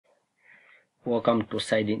Welcome to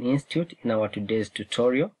Scigenie Institute. In our today's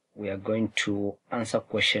tutorial, we are going to answer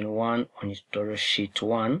question 1 on tutorial sheet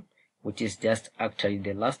 1, which is just actually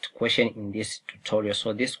the last question in this tutorial.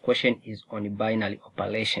 So this question is on binary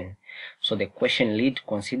operation. So the question reads,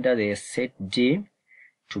 consider the set D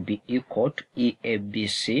to be equal to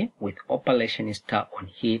EABC with operation star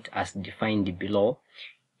on it as defined below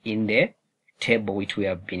in the table which we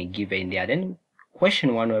have been given there. Then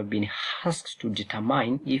question 1, we have been asked to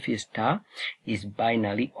determine if a star is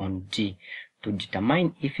binary on D. To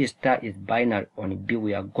determine if a star is binary on B,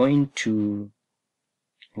 we are going to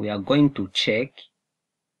check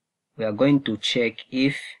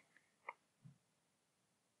if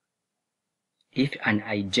an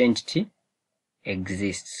identity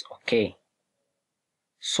exists. Okay,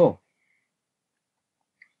 so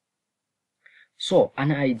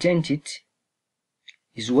an identity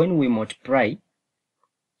is when we multiply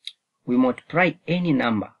any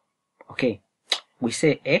number. Okay, we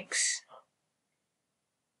say x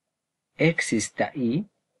is star E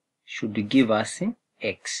should give us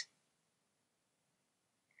x.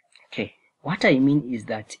 Okay, what I mean is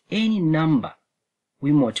that any number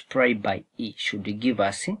we multiply by E should give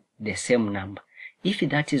us the same number. If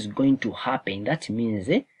that is going to happen, that means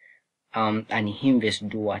an inverse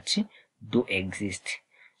do exist.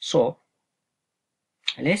 So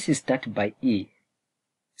let's start by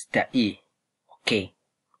star E. Okay,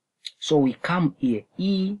 so we come here,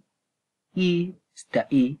 E star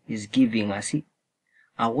E is giving us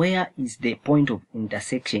where is the point of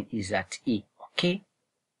intersection is at E. Okay,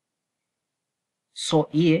 so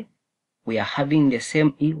here we are having the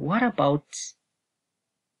same E. What about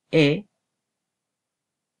A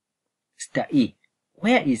star E?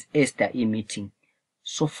 Where is A star E meeting?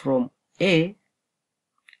 So from A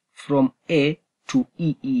to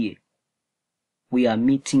E, we are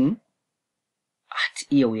meeting at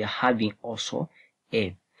E. We are having also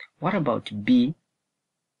A. What about B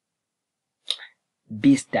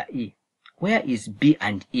star E? Where is B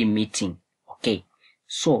and E meeting? Okay,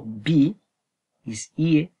 so B is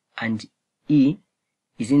here and E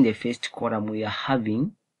is in the first column. We are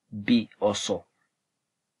having B also.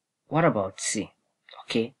 What about C?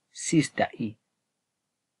 Okay, C star E.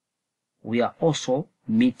 We are also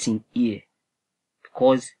meeting here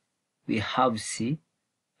because we have C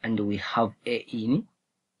and we have A in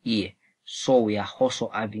here. So we are also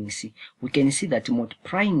having C. We can see that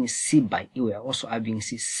multiplying C by E, we are also having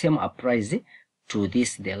C. Same applies to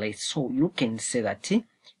this the rest. So you can say that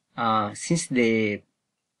since the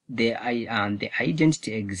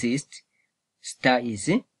identity exists, star is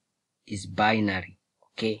binary.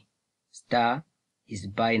 Okay, star is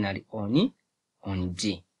binary on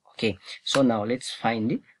D. Okay, so now let's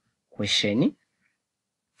find question.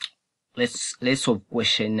 Let's solve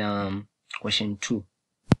question 2.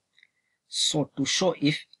 So to show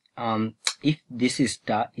if this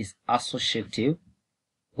star is associative,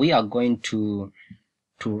 we are going to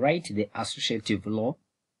write the associative law,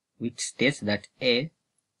 which states that A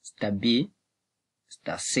star B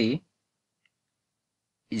star C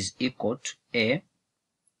is equal to A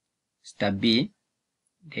star B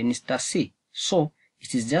then star C. So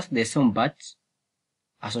it is just the same, but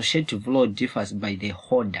associative law differs by the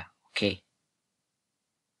order. Okay,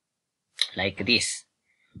 like this.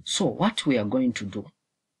 So what we are going to do,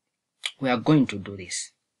 we are going to do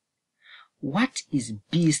this. What is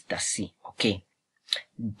B star C? Okay,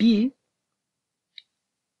 B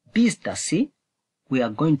star C, we are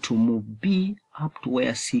going to move B up to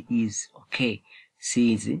where C is. Okay,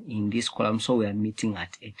 C is in this column, so we are meeting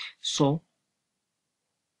at A. So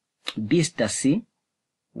B star C,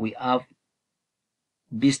 we have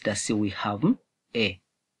A.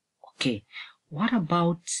 Okay, what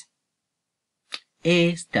about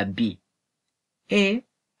A star B? A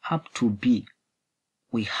up to B,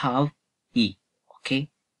 we have E. Okay,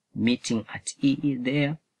 meeting at E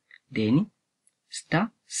there. Then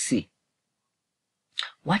star C.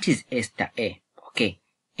 What is A star A? Okay,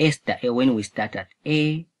 A star A, when we start at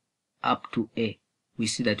A up to A, we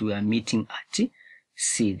see that we are meeting at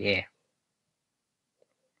C there.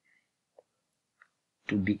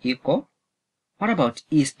 To be equal. What about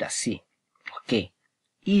E star C? Okay,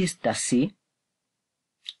 E star C,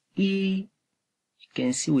 E, you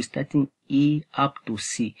can see we're starting E up to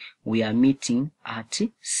C. We are meeting at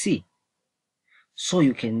C. So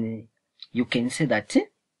you can say that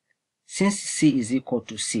since C is equal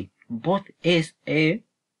to C, both this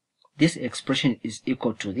expression is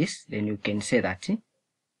equal to this, then you can say that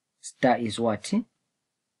star is what?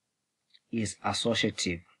 Is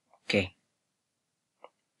associative. Okay,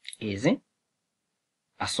 is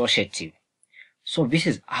associative. So this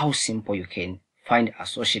is how simple you can find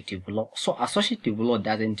associative law. So associative law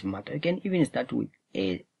doesn't matter. You can even start with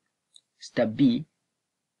A star B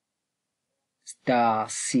star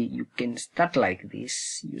C. You can start like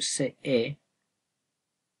this. You say A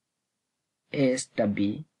star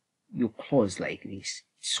B, you close like this.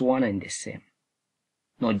 It's one and the same.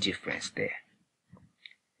 No difference there.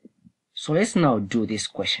 So let's now do this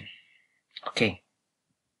question. Okay.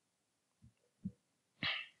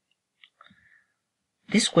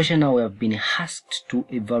 This question now we have been asked to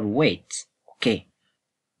evaluate. Okay.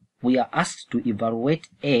 We are asked to evaluate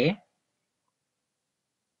A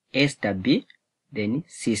star B, then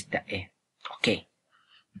C star A. Okay.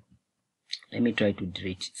 Let me try to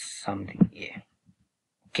delete something here.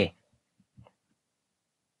 Okay.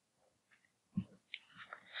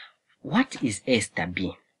 What is A star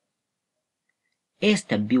B? A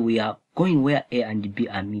star B, we are going where A and B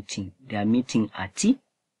are meeting. They are meeting at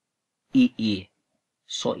E.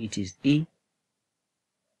 So it is E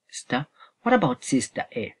star. What about C star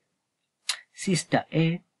A? C star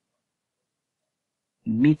A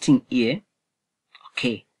meeting E.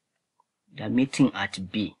 Okay. They are meeting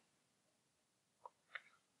at B.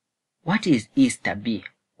 What is E star B?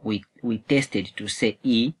 We tested to say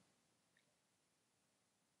E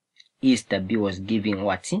star B was giving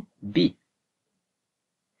what? B.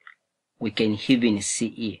 We can even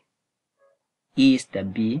see E star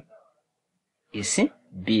B is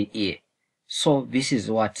B. So this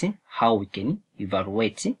is what, how we can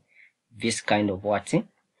evaluate this kind of what,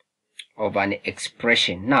 of an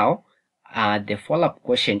expression. Now, the follow-up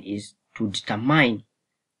question is to determine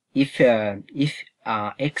if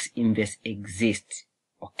X inverse exists.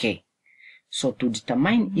 Okay. So to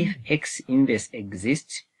determine if X inverse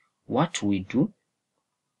exists, what we do,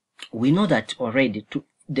 we know that already.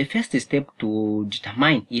 The first step to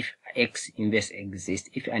determine if X inverse exists,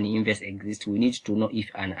 if an inverse exists, we need to know if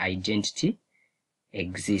an identity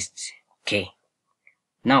exists. Okay.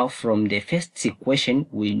 Now, from the first equation,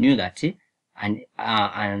 we knew that an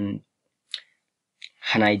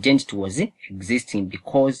identity was existing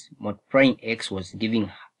because multiplying X was giving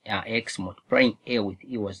X, multiplying A with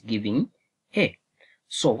E was giving A.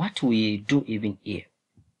 So what we do even here,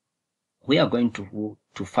 we are going to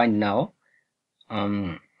find now,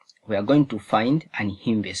 we are going to find an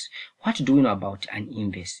inverse. What do we know about an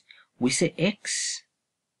inverse? We say X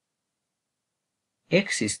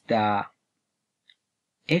is the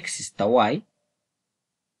Y.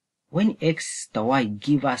 When X is the Y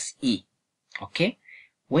give us E. Okay?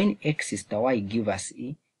 When X is the Y give us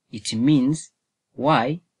E, it means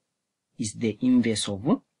Y is the inverse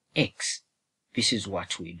of X. This is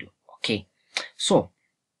what we do. Okay? So,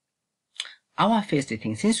 our first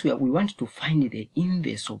thing, since we want to find the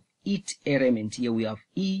inverse of each element, here we have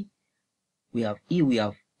E, we have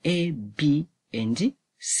A, B, and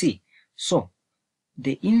C. So,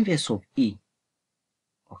 the inverse of E,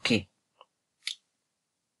 okay,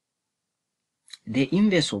 the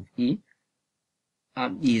inverse of E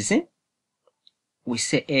is, we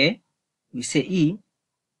say E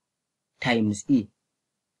times E,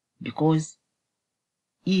 because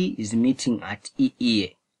E is meeting at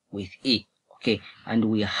E with E. Okay, and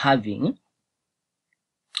we are having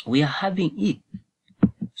E.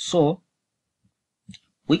 So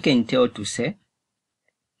we can tell to say,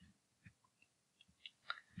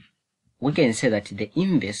 we can say that the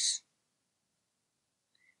inverse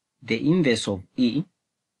of E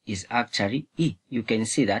is actually E. You can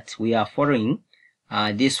see that we are following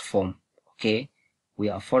this form. Okay, we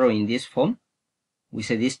are following this form. We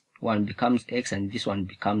say this one becomes X and this one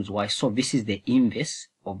becomes Y. So this is the inverse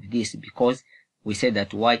of this, because we said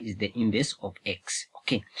that Y is the inverse of X.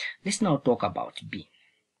 Okay, let's now talk about B.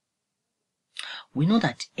 We know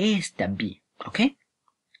that A star B, okay?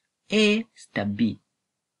 A star B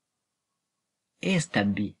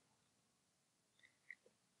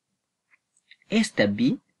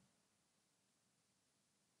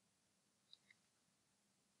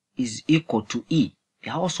is equal to E.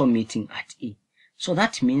 They are also meeting at E. So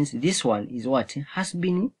that means this one is what has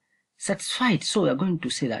been satisfied. So we are going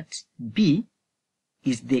to say that B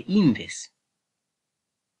is the inverse.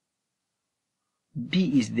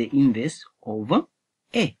 B is the inverse of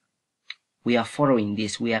A. We are following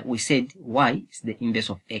this. We said Y is the inverse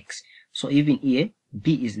of X. So even here,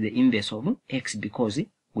 B is the inverse of X because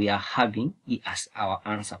we are having E as our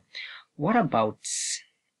answer. What about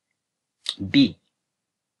B?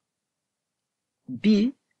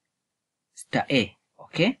 B star A,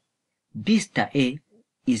 okay? B star A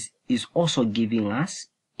is also giving us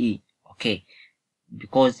E, okay?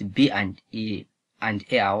 Because B and E and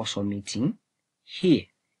A are also meeting here.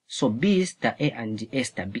 So B star A and A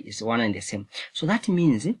star B is one and the same. So that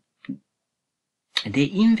means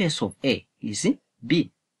the inverse of A is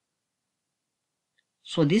B.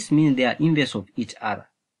 So this means they are inverse of each other.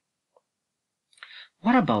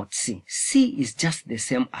 What about C? C is just the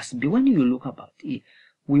same as B. When you look about E,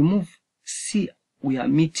 we move C, we are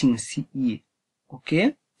meeting CE.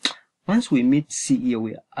 Okay? Once we meet CE,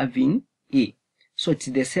 we are having E. So it's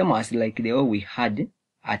the same as like the way we had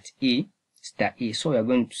at E, star E. So we are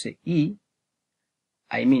going to say E,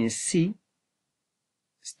 I mean C,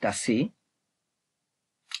 star C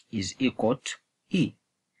is equal to E.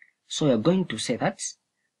 So we are going to say that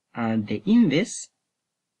the inverse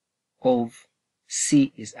of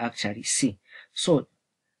C is actually C. So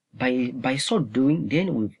by so doing,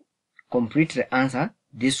 then we've completely answered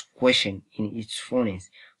this question in its fullness.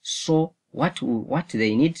 So what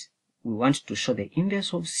they need, we want to show the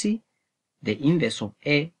inverse of C, the inverse of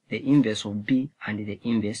A, the inverse of B, and the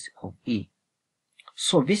inverse of E.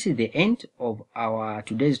 So this is the end of our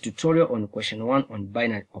today's tutorial on question 1 on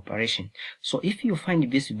binary operation. So if you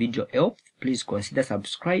find this video helpful, please consider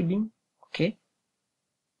subscribing. Okay,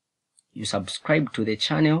 you subscribe to the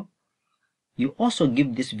channel. You also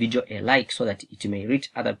give this video a like so that it may reach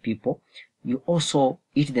other people. You also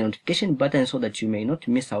hit the notification button so that you may not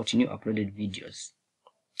miss out new uploaded videos.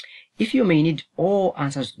 If you may need all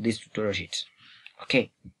answers to this tutorial sheet,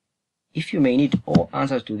 okay, if you may need all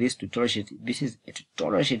answers to this tutorial sheet, this is a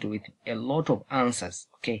tutorial sheet with a lot of answers.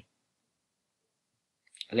 Okay,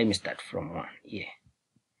 let me start from 1 here.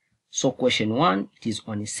 So question 1, it is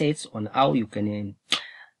on sets, on how you can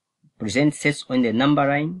present sets on the number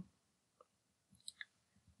line.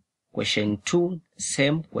 Question 2,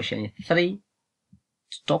 same. Question 3,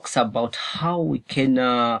 it talks about how we can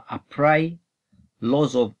apply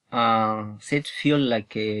laws of set field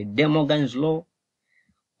like De Morgan's law.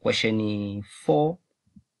 Question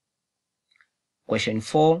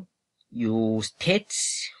 4, you state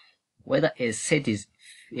whether a set is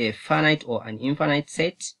a finite or an infinite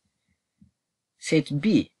set. Set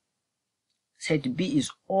B is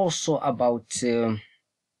also about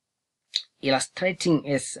illustrating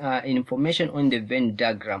as information on the Venn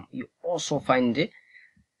diagram. You also find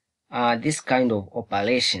this kind of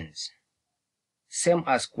operations. Same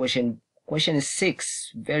as question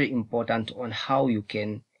 6, very important, on how you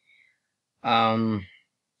can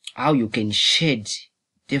shade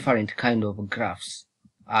different kind of graphs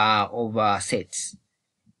over sets.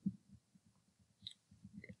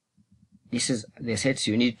 This is the sets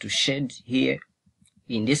you need to shade here.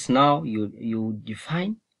 In this now, you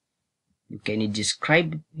define. You can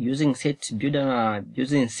describe using set builder,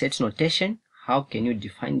 using set notation. How can you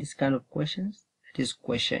define this kind of questions? That is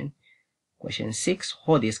question 6,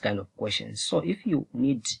 all these kind of questions. So if you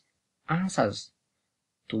need answers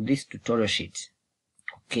to this tutorial sheet,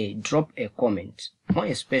 okay, drop a comment. More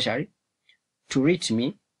especially, to reach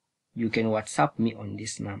me, you can WhatsApp me on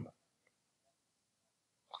this number.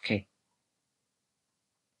 Okay.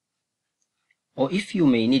 Or if you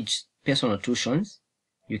may need personal tuitions,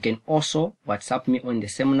 you can also WhatsApp me on the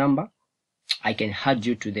same number. I can add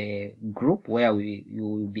you to the group where you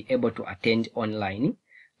will be able to attend online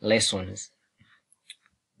lessons.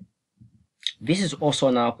 This is also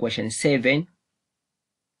now question 7,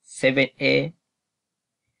 7A,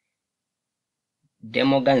 De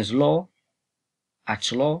Morgan's law,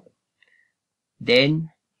 Arch law. Then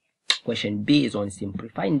question B is on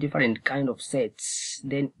simplifying different kind of sets.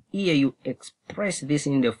 Then here you express this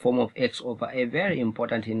in the form of X over A, very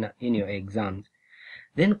important in your exams.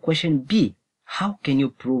 Then question B, how can you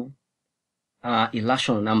prove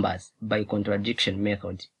irrational numbers by contradiction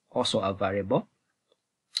method, also a variable.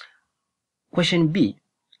 Question B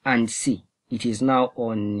and C, it is now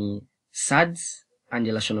on SADs and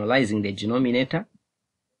rationalizing the denominator.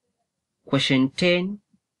 Question 10,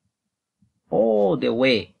 all the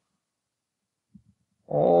way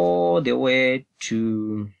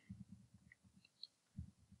to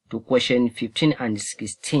question 15 and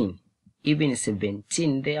 16, even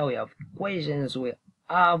 17. There we have equations, we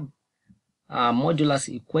have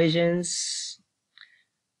modulus equations,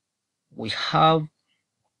 we have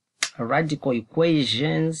radical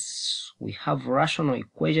equations, we have rational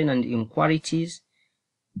equation and inequalities.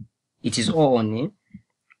 It is all on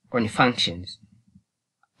functions,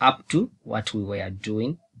 up to what we were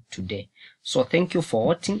doing today. So thank you for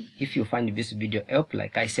watching. If you find this video helpful,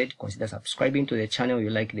 like I said, consider subscribing to the channel. You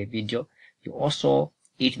like the video, you also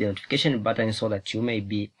hit the notification button so that you may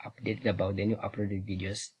be updated about the new uploaded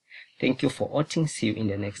videos. Thank you for watching. See you in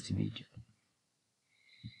the next video.